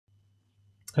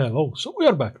Hello, so we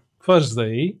are back. First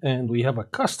day, and we have a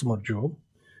customer job,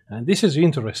 and this is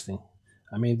interesting.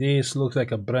 I mean, this looks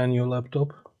like a brand new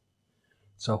laptop.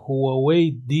 It's a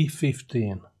Huawei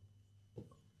D15.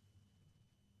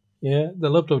 Yeah, the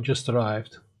laptop just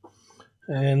arrived,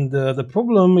 and the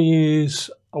problem is,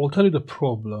 I will tell you the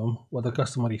problem, what the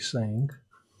customer is saying.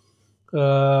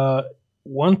 Uh,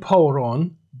 One power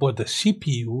on, but the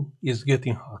CPU is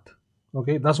getting hot.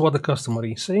 Okay, that's what the customer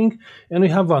is saying, and we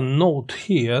have a note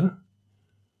here.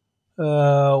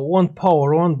 One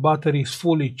power on, battery is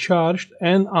fully charged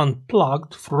and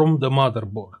unplugged from the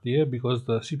motherboard, yeah, because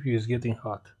the CPU is getting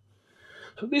hot.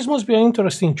 So this must be an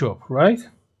interesting job, right?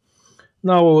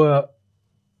 Now,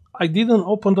 I didn't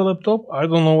open the laptop. I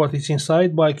don't know what is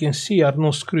inside, but I can see are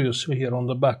no screws here on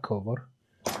the back cover.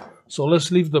 So let's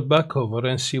leave the back cover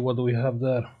and see what we have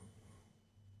there.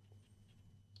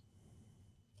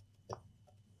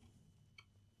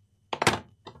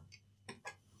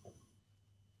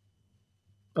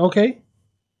 Okay,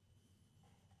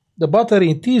 the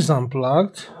battery is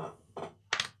unplugged.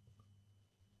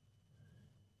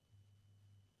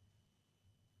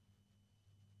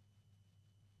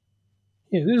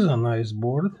 Yeah, this is a nice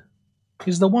board.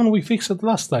 It's the one we fixed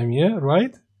last time, yeah,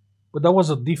 right? But that was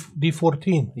a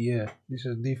D14. Yeah, this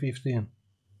is D15.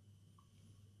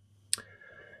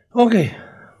 Okay,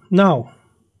 now,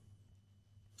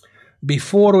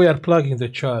 before we are plugging the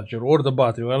charger or the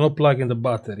battery, we are not plugging the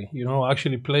battery. You know,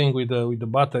 actually playing with the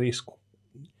battery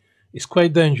is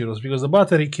quite dangerous because the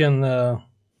battery can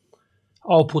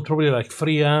output probably like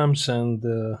 3 amps, and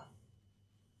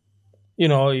you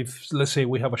know, if let's say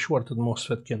we have a shorted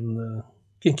MOSFET, can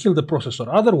kill the processor.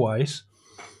 Otherwise,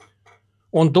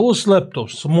 on those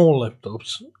laptops, small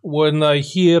laptops, when I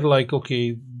hear like,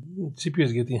 okay, CPU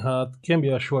is getting hot, can be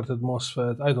a shorted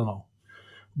MOSFET, I don't know.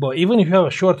 But even if you have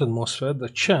a shorted MOSFET, the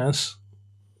chance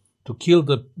to kill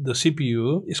the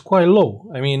CPU is quite low.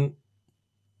 I mean,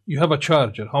 you have a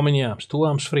charger, how many amps? 2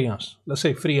 amps, 3 amps. Let's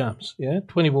say 3 amps, yeah?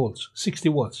 20 volts, 60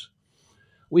 watts.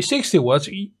 With 60 watts,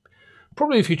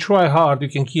 probably if you try hard, you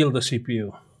can kill the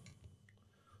CPU.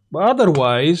 But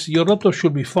otherwise, your laptop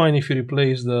should be fine if you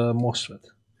replace the MOSFET.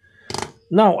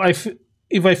 Now, if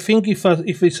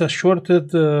it's a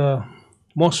shorted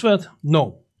MOSFET,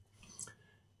 no.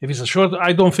 If it's a short,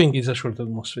 I don't think it's a shorted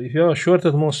MOSFET. If you have a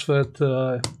shorted MOSFET,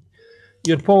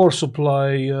 your power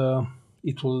supply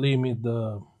it will limit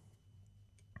the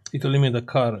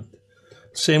current.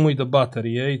 Same with the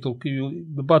battery. Yeah,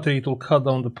 the battery it will cut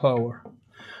down the power.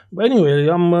 But anyway,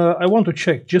 I want to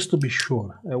check just to be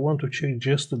sure.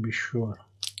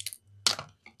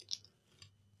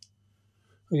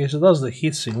 Okay, so that's the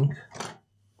heatsink.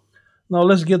 Now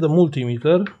let's get the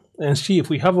multimeter and see if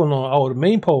we have on our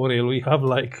main power rail, we have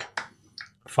like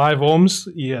 5 ohms.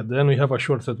 Yeah, then we have a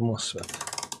shorted MOSFET.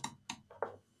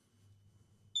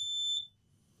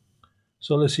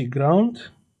 So let's see,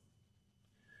 ground.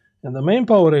 And the main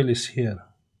power rail is here.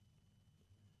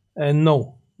 And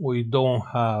no, we don't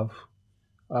have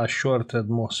a shorted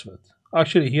MOSFET.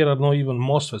 Actually, here are not even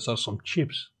MOSFETs, are some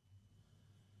chips.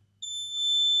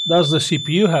 That's the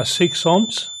CPU, has 6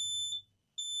 ohms.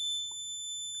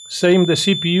 Same the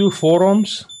CPU, 4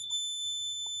 ohms.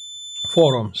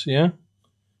 4 ohms, yeah?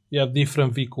 You have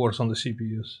different V cores on the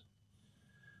CPUs.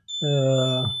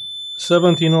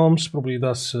 17 ohms, probably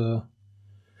that's the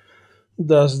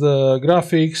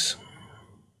graphics.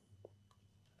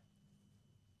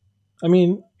 I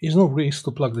mean, it's no risk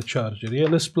to plug the charger. Yeah,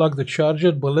 let's plug the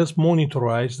charger, but let's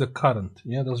monitorize the current.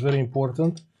 Yeah, that's very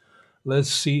important. Let's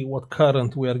see what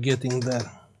current we are getting there.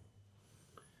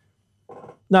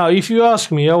 Now, if you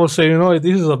ask me, I will say, you know,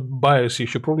 this is a BIOS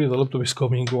issue. Probably the laptop is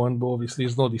coming on, but obviously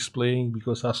it's not displaying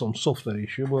because it has some software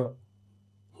issue. But,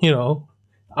 you know,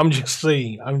 I'm just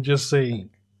saying.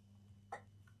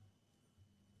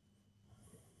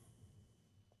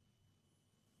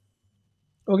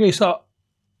 Okay, so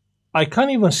I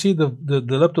can't even see the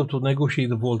laptop to negotiate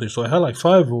the voltage. So I had like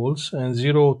 5 volts and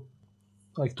 0,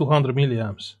 like 200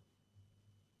 milliamps.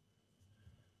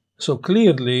 So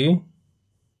clearly,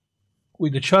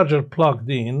 with the charger plugged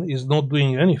in, is not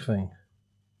doing anything.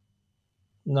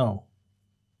 No.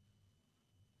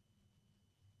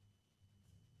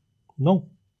 No.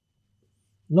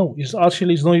 No, it's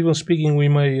not even speaking with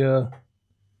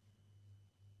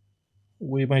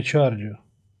my charger.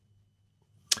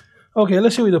 Okay,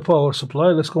 let's see with the power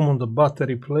supply. Let's come on the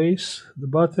battery place. The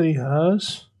battery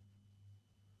has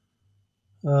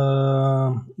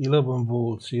 11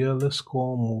 volts. Yeah, let's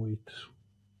come with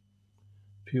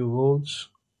few volts.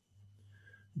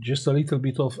 Just a little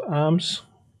bit of amps.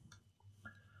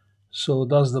 So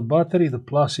that's the battery. The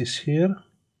plus is here.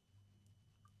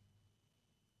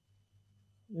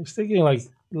 It's taking like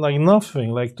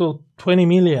nothing, like 20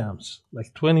 milliamps,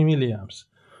 like 20 milliamps.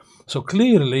 So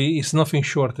clearly it's nothing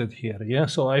shorted here, yeah?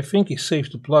 So I think it's safe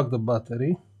to plug the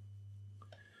battery.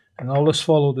 And now let's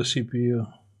follow the CPU.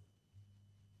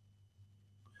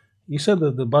 You said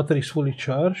that the battery is fully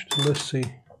charged. Let's see.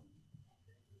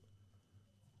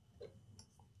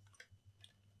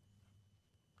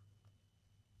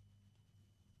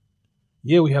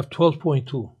 Yeah, we have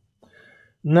 12.2.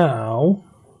 Now,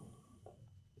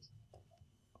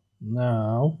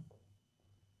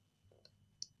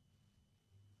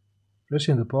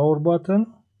 pressing the power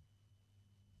button.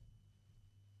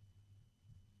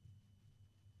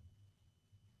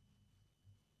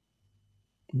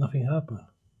 Nothing happened.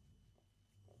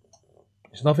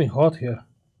 It's nothing hot here.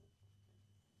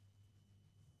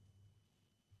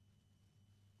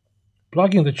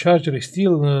 Plugging the charger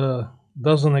still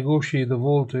doesn't negotiate the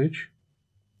voltage.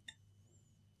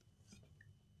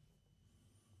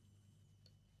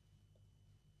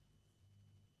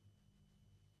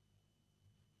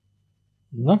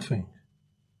 Nothing.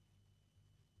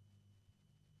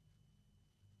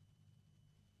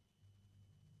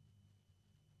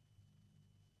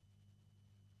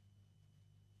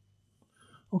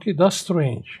 Okay, that's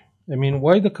strange. I mean,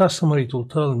 why the customer it will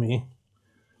tell me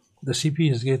the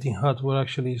CPU is getting hot where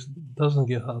actually it doesn't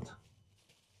get hot?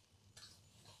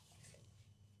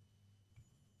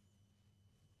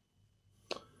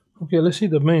 Okay, let's see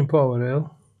the main power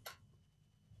rail.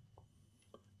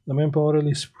 The main power rail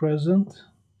is present.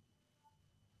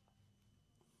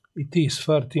 It is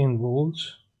 13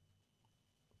 volts,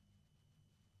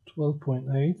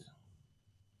 12.8,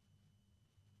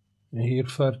 and here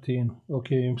 13.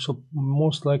 Okay, so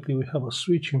most likely we have a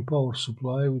switching power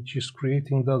supply which is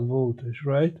creating that voltage,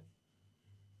 right?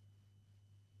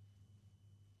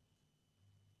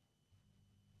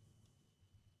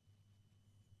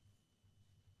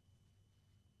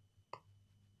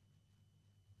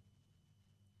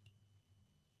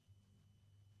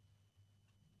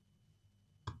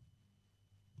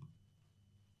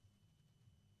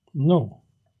 No.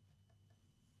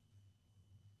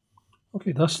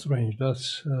 Okay, that's strange.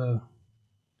 That's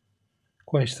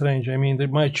quite strange. I mean,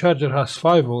 my charger has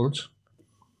 5 volts.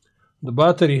 The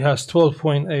battery has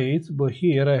 12.8, but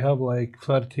here I have like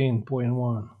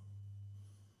 13.1.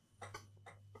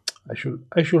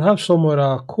 I should have somewhere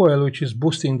a coil which is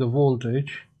boosting the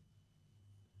voltage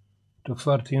to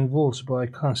 13 volts, but I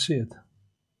can't see it.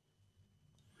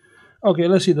 Okay,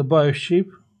 let's see the BIOS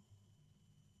chip.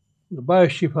 The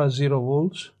BIOS chip has 0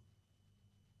 volts.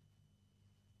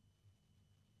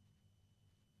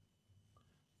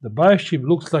 The BIOS chip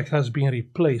looks like has been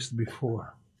replaced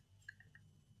before.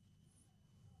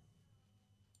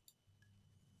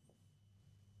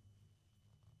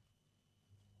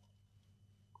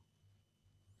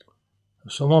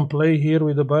 Someone play here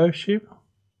with the BIOS chip?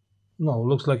 No,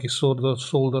 looks like it's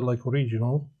soldered like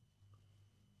original.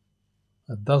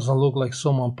 It doesn't look like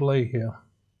someone play here.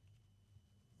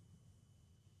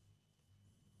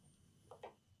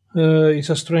 It's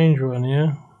a strange one,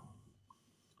 yeah?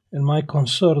 And my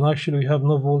concern, actually, we have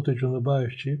no voltage on the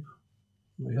BIOS chip.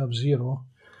 We have 0.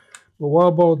 But what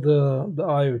about the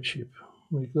IO chip?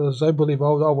 Because I believe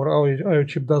our IO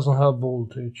chip doesn't have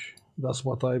voltage. That's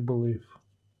what I believe.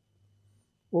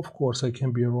 Of course, I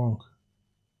can be wrong.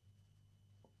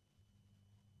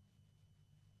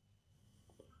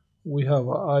 We have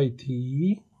a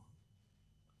ITE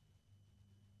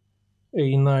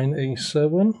A9,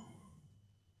 A7.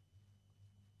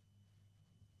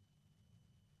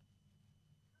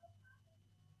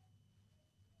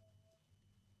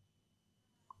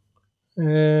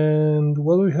 And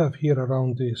what do we have here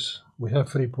around this? We have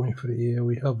 3.3, yeah,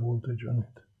 we have voltage on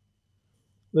it.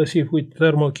 Let's see if with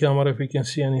thermal camera if we can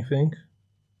see anything.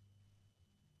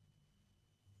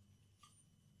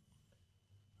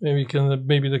 Maybe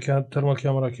the thermal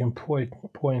camera can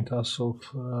point us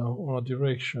off on a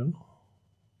direction.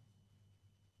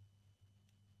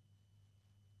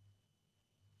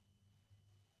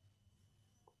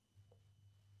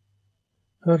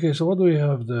 Okay, so what do we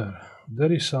have there?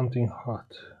 There is something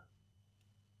hot.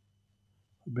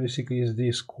 Basically, it's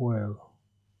this coil.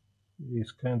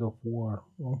 It's kind of warm.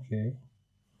 Okay.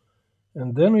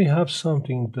 And then we have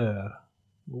something there.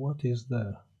 What is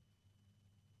there?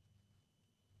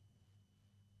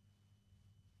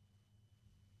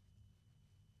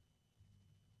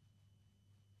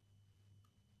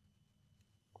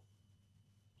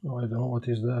 Oh, I don't know what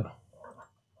is there.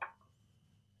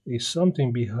 Is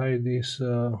something behind this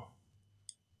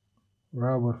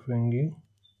rubber thingy?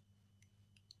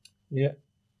 Yeah.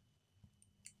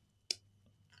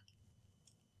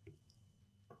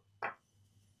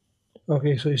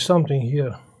 Okay, so it's something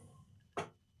here.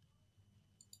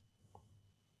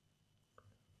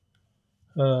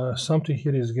 Something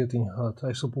here is getting hot.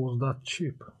 I suppose that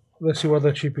chip. Let's see what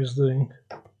the chip is doing.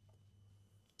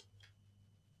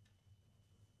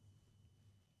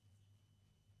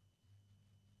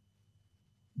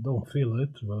 Don't feel it,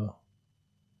 but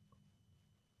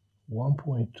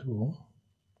 1.2,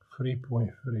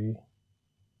 3.3,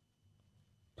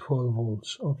 12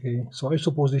 volts. Okay, so I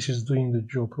suppose this is doing the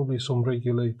job. Probably some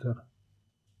regulator.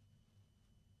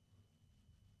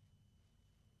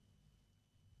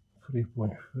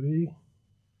 3.3.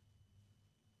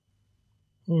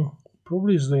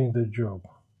 Probably is doing the job.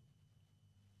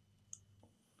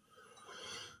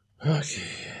 Okay.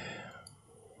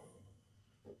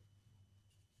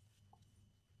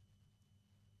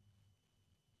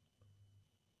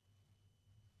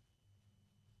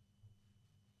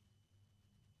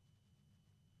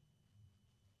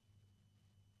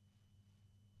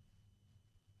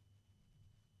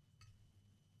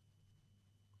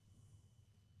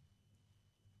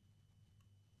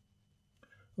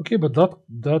 Okay, but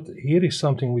that here is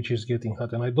something which is getting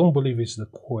hot, and I don't believe it's the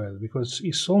coil because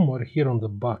it's somewhere here on the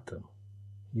bottom.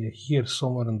 Yeah, here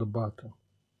somewhere on the bottom,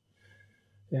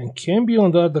 and can be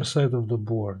on the other side of the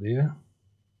board. Yeah,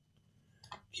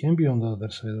 can be on the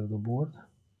other side of the board.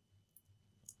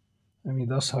 I mean,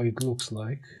 that's how it looks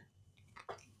like.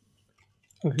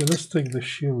 Okay, let's take the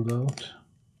shield out.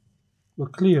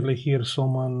 But clearly here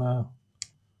someone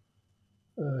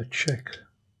check.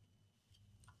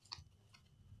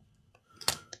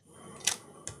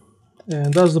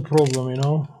 And that's the problem, you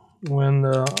know, when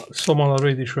someone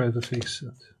already tried to fix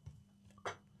it.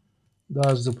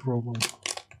 That's the problem.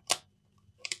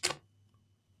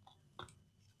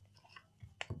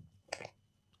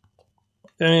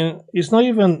 I mean, it's not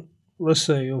even, let's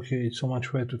say, okay, someone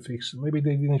tried to fix it. Maybe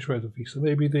they didn't try to fix it.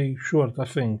 Maybe they short a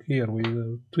thing here with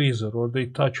a tweezer, or they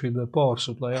touch with the power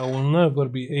supply. I will never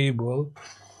be able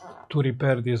to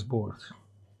repair this board.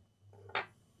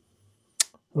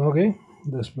 Okay,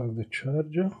 let's plug the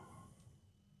charger.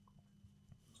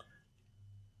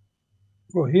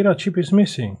 Oh, here a chip is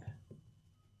missing.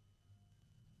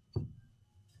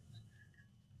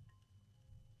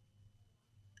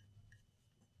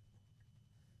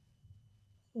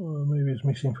 Maybe it's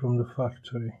missing from the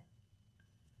factory.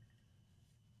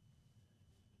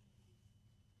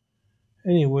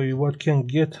 Anyway, what can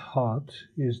get hot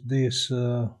is this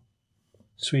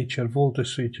switcher, voltage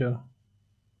switcher.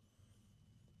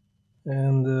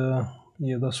 And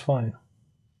yeah, that's fine.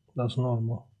 That's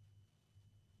normal.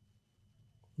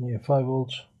 Yeah, 5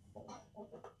 volts.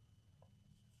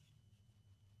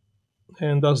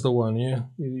 And that's the one, yeah.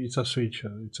 It's a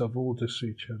switcher. It's a voltage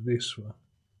switcher, this one.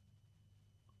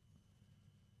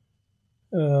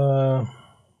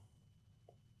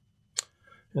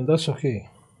 And that's okay.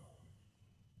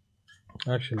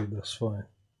 Actually, that's fine.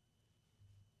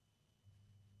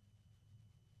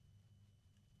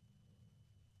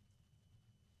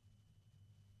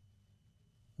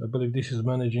 I believe this is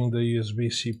managing the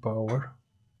USB-C power.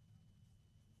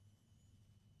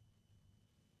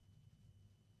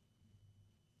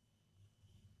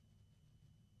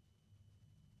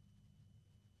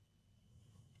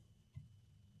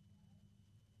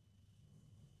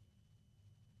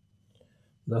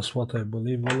 That's what I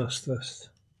believe. Well, let's test.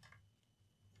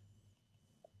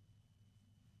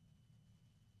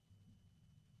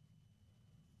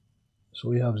 So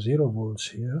we have 0 volts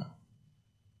here,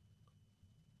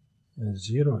 and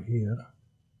 0 here,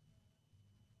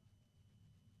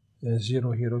 and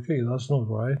 0 here. Okay, that's not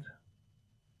right.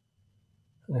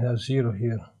 I have 0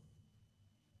 here.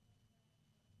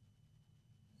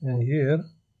 And here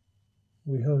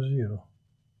we have 0.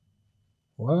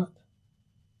 What?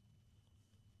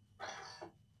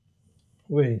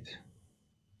 Wait.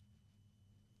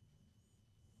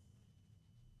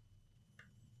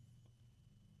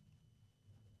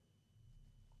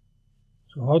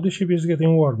 So how the chip is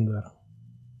getting warm there?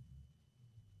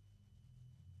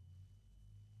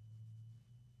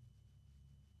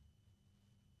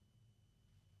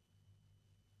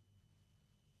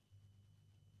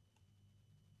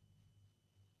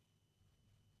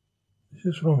 This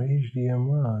is from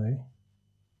HDMI.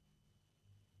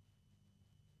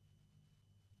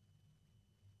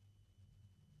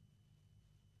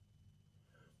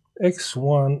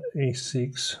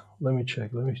 X1A6. Let me check.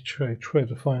 Let me try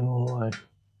to find online,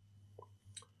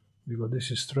 because this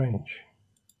is strange.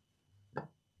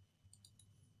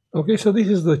 Okay, so this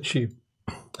is the chip.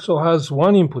 So it has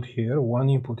one input here, one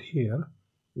input here,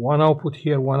 one output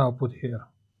here, one output here.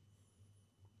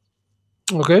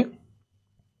 Okay,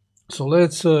 So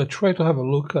let's try to have a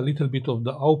look a little bit of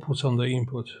the outputs on the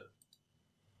input.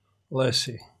 Let's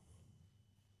see.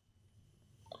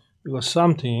 Because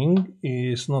something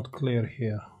is not clear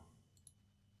here.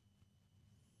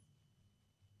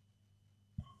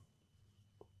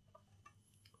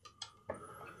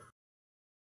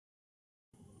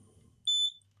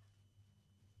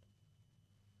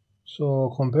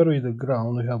 So compare with the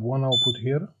ground, we have one output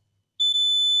here,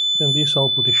 and this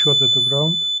output is shorted to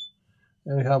ground,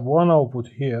 and we have one output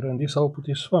here, and this output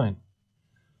is fine.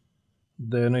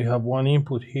 Then we have one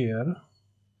input here,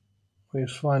 which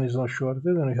is fine, is not shorted,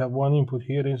 and we have one input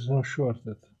here, is not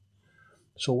shorted.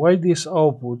 So why this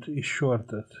output is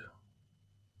shorted?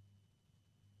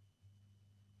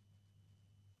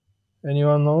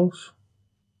 Anyone knows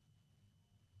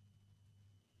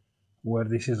where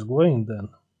this is going then?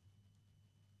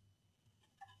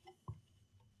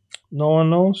 No one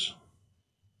knows?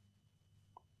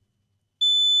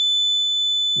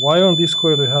 Why on this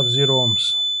coil we have 0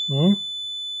 ohms?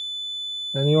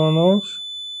 Anyone knows?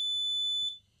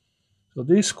 So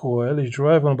this coil is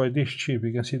driven by this chip.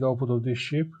 You can see the output of this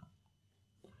chip.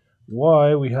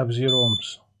 Why we have 0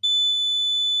 ohms?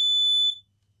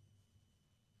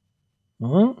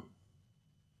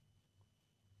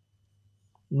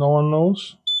 No one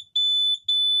knows?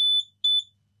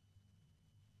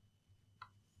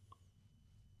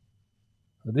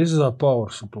 This is a power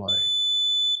supply.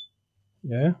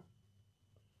 Yeah?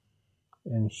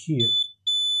 And here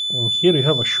we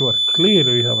have a short.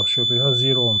 Clearly we have a short. We have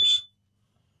 0 ohms.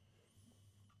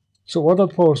 So what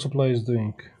that power supply is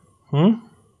doing?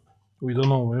 We don't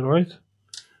know, right?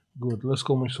 Good. Let's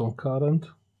go with some current.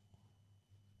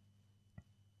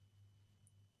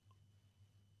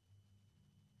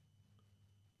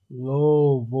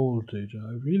 Low voltage.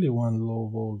 I really want low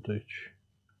voltage.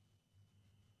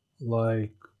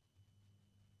 Like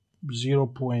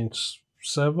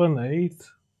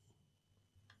 0.78.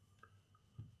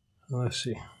 Let's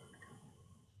see.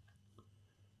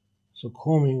 So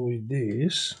coming with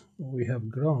this, we have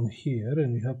ground here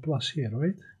and we have plus here,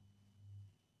 right?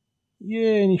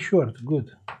 Yeah, any short,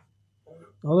 good.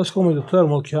 Now let's come with the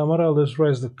thermal camera. Let's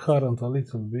raise the current a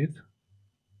little bit.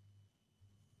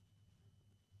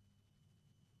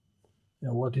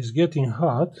 And what is getting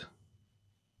hot,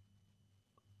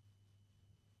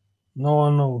 no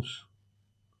one knows.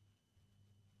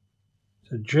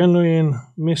 It's a genuine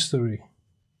mystery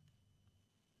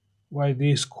why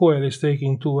this coil is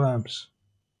taking 2 amps.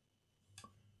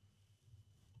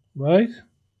 Right?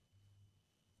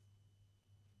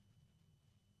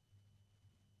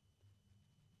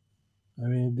 I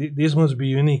mean, this must be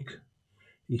unique.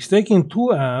 It's taking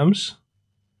 2 amps,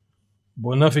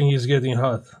 but nothing is getting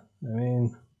hot. I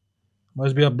mean,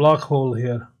 must be a black hole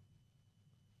here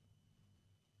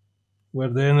where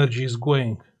the energy is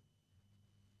going.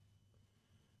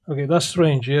 Okay, that's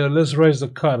strange. Yeah, let's raise the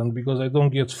current because I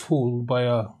don't get fooled by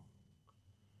a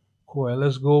coil.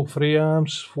 Let's go 3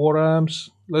 amps, 4 amps.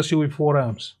 Let's see with 4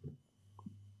 amps.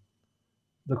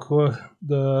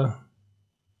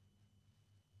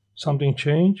 Something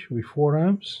changed with 4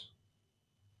 amps.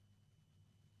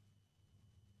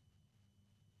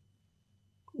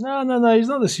 No, it's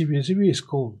not the CPU. The CPU is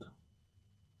cold.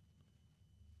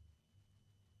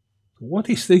 What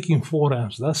is taking 4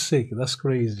 amps? That's sick. That's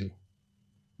crazy.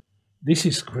 This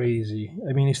is crazy.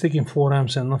 I mean, it's taking 4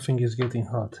 amps and nothing is getting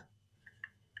hot.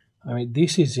 I mean,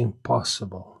 this is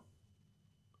impossible.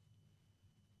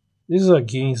 This is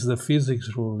against the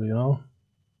physics rule, you know?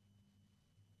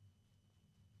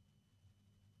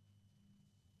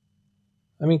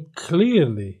 I mean,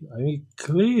 clearly,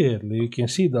 you can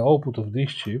see the output of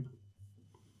this chip.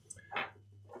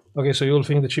 Okay, so you'll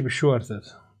think the chip is shorted.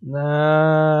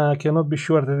 Nah, cannot be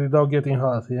shorted without getting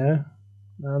hot, yeah?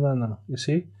 No. You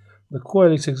see? The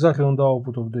coil is exactly on the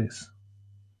output of this.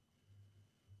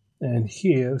 And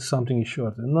here, something is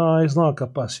shorted. No, it's not a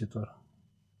capacitor.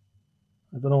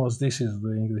 I don't know what this is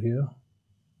doing here.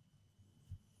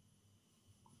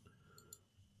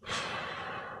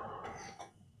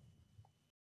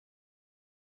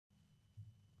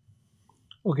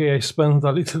 Okay, I spent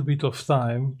a little bit of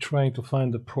time trying to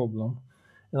find the problem.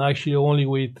 And actually only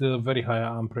with very high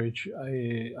amperage,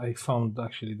 I found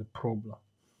actually the problem.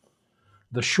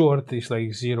 The short is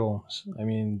like 0 ohms. I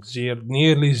mean,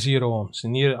 nearly 0 ohms.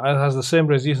 It has the same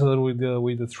resistance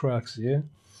with the tracks, yeah?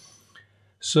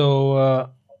 So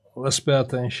let's pay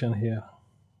attention here.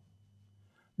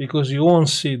 Because you won't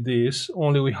see this,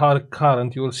 only with hard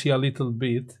current you will see a little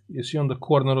bit. You see on the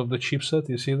corner of the chipset,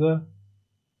 you see that?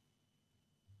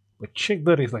 But check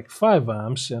that is like 5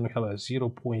 amps and we have like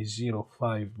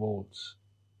 0.05 volts.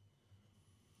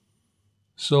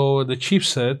 So the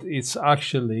chipset, it's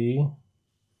actually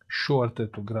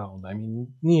shorted to ground. I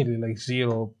mean, nearly like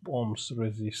 0 ohms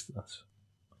resistance.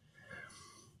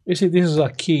 You see, this is a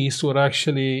case where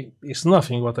actually it's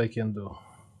nothing what I can do.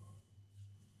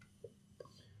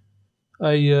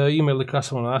 I emailed the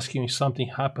customer asking if something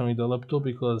happened with the laptop,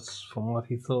 because from what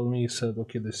he told me, he said,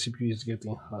 okay, the CPU is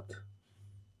getting hot.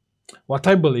 What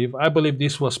I believe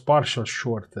this was partial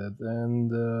shorted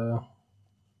and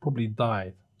probably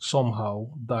somehow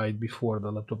died before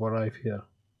the laptop arrived here.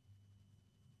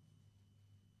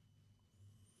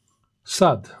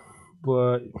 Sad,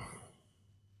 but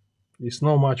it's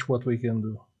not much what we can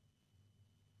do.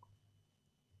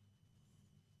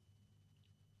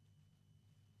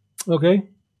 Okay,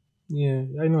 yeah,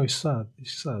 I know it's sad.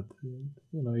 It's sad.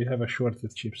 You know, you have a shorted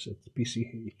chipset,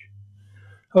 PCH.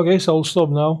 Okay, so I'll stop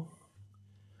now.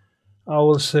 I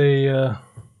will say, you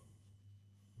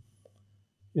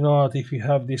know what, if you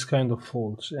have this kind of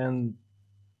faults, and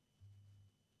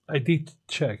I did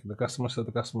check, the customer said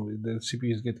the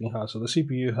CPU is getting hot, so the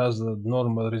CPU has the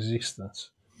normal resistance.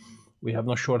 We have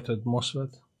no shorted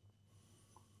MOSFET.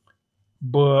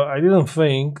 But I didn't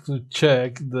think to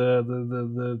check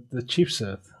the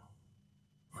chipset.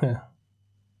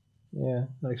 Yeah,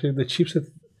 actually the chipset,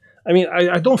 I mean,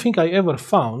 I don't think I ever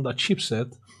found a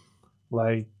chipset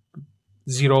like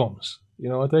 0 ohms. You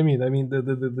know what I mean? I mean,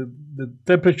 the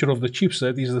temperature of the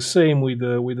chipset is the same with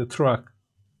the truck.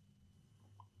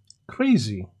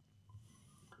 Crazy.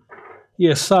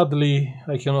 Yes, sadly,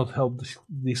 I cannot help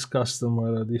this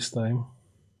customer this time.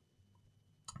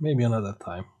 Maybe another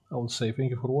time. I will say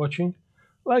thank you for watching.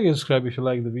 Like and subscribe if you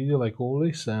like the video, like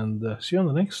always, and see you on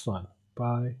the next one.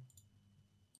 Bye.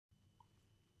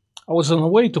 I was on a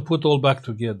way to put all back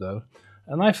together,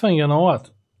 and I think, you know what?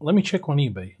 Let me check on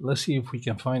eBay. Let's see if we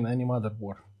can find any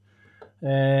motherboard.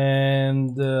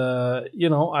 And you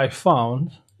know, I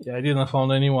didn't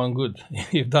find anyone good.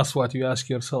 If that's what you ask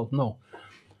yourself, no.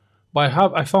 But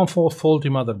I found 4 faulty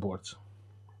motherboards.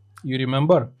 You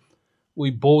remember? We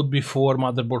bought before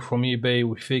motherboard from eBay,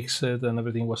 we fixed it, and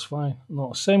everything was fine.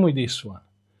 No, same with this one.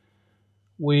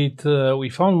 We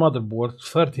found motherboard,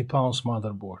 30 pounds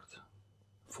motherboard,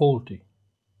 faulty.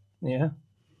 Yeah.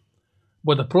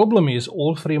 But the problem is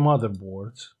all 3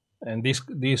 motherboards, and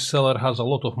this seller has a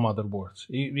lot of motherboards,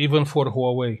 even for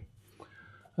Huawei.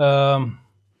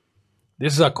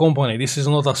 This is a company. This is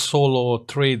not a solo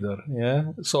trader.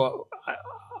 Yeah. So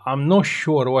I'm not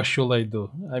sure what should I do.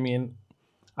 I mean,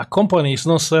 a company is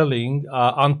not selling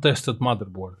untested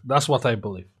motherboard. That's what I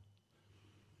believe.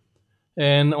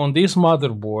 And on this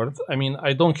motherboard, I mean,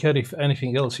 I don't care if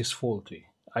anything else is faulty.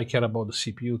 I care about the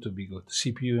CPU to be good,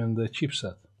 CPU and the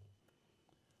chipset.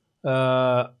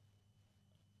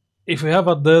 If we have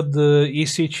a dead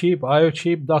EC chip, IO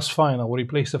chip, that's fine. I will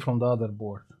replace it from the other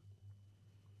board.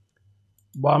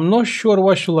 But I'm not sure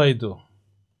what should I do.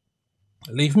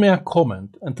 Leave me a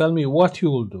comment and tell me what you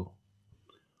will do,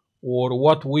 or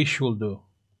what we should do.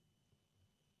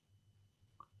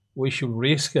 We should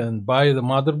risk and buy the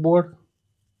motherboard.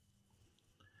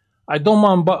 I don't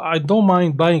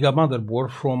mind buying a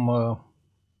motherboard from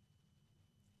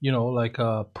you know, like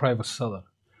a private seller,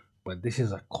 but this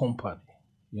is a company.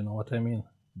 You know what I mean?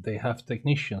 They have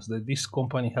technicians. This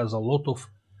company has a lot of.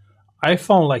 I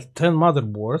found like 10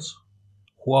 motherboards,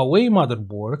 Huawei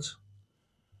motherboards,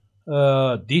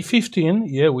 D15,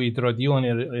 yeah, with Radeon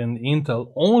and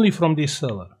Intel, only from this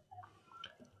seller.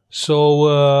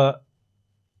 So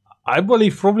I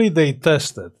believe probably they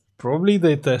tested.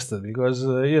 Because,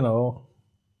 you know,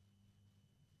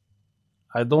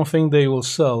 I don't think they will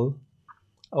sell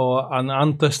an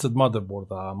untested motherboard,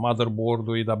 a motherboard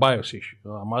with a BIOS issue,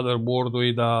 a motherboard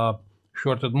with a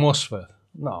shorted MOSFET.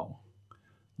 No,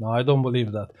 I don't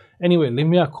believe that. Anyway, leave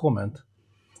me a comment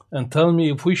and tell me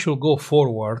if we should go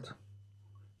forward.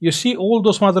 You see all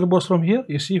those motherboards from here?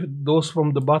 You see those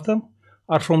from the bottom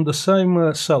are from the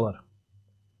same seller.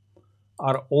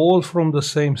 Are all from the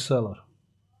same seller.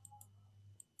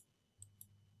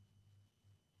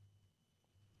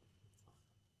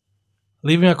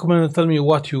 Leave me a comment and tell me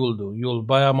what you will do. You will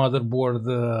buy a motherboard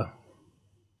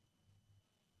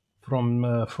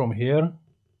from here,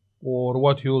 or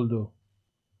what you will do.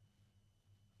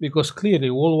 Because clearly,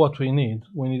 all what we need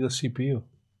a CPU.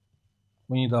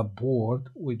 We need a board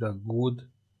with a good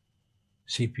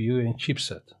CPU and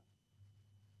chipset.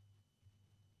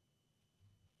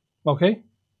 Okay?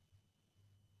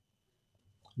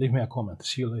 Leave me a comment.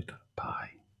 See you later. Bye.